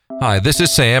Hi, this is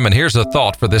Sam, and here's a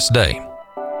thought for this day.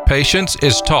 Patience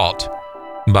is taught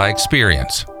by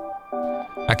experience.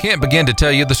 I can't begin to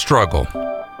tell you the struggle,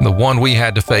 the one we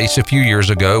had to face a few years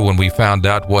ago when we found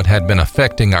out what had been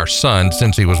affecting our son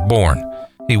since he was born.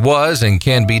 He was and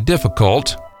can be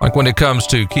difficult, like when it comes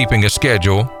to keeping a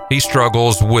schedule. He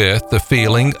struggles with the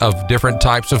feeling of different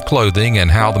types of clothing and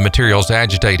how the materials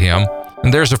agitate him.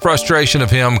 And there's a frustration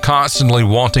of him constantly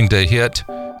wanting to hit,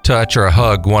 touch, or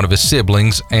hug one of his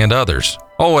siblings and others.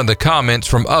 Oh, and the comments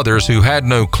from others who had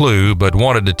no clue but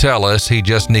wanted to tell us he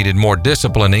just needed more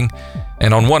disciplining,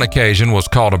 and on one occasion was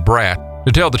called a brat.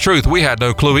 To tell the truth, we had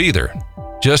no clue either,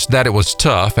 just that it was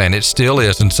tough, and it still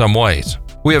is in some ways.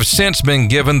 We have since been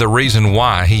given the reason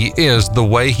why he is the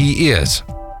way he is.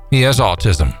 He has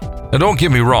autism. Now, don't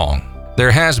get me wrong.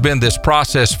 There has been this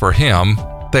process for him,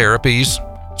 therapies,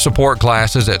 support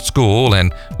classes at school,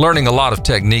 and learning a lot of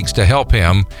techniques to help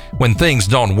him when things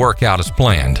don't work out as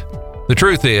planned. The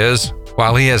truth is,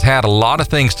 while he has had a lot of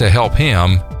things to help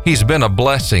him, he's been a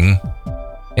blessing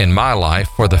in my life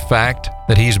for the fact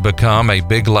that he's become a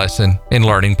big lesson in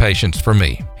learning patience for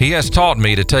me. He has taught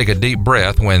me to take a deep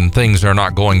breath when things are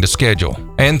not going to schedule,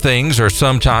 and things are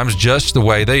sometimes just the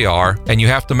way they are, and you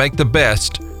have to make the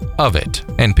best of it.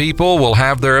 And people will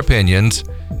have their opinions,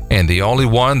 and the only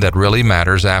one that really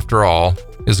matters after all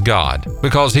is God,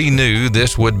 because he knew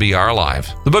this would be our life.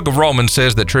 The book of Romans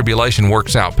says that tribulation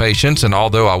works out patience, and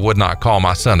although I would not call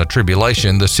my son a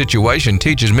tribulation, the situation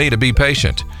teaches me to be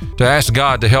patient, to ask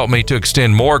God to help me to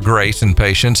extend more grace and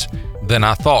patience than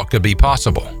I thought could be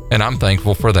possible, and I'm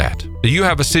thankful for that. Do you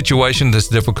have a situation that's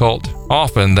difficult?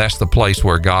 Often that's the place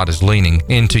where God is leaning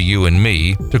into you and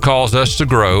me to cause us to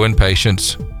grow in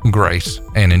patience, grace,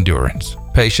 and endurance.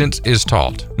 Patience is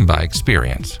taught by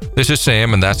experience. This is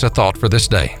Sam, and that's a thought for this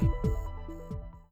day.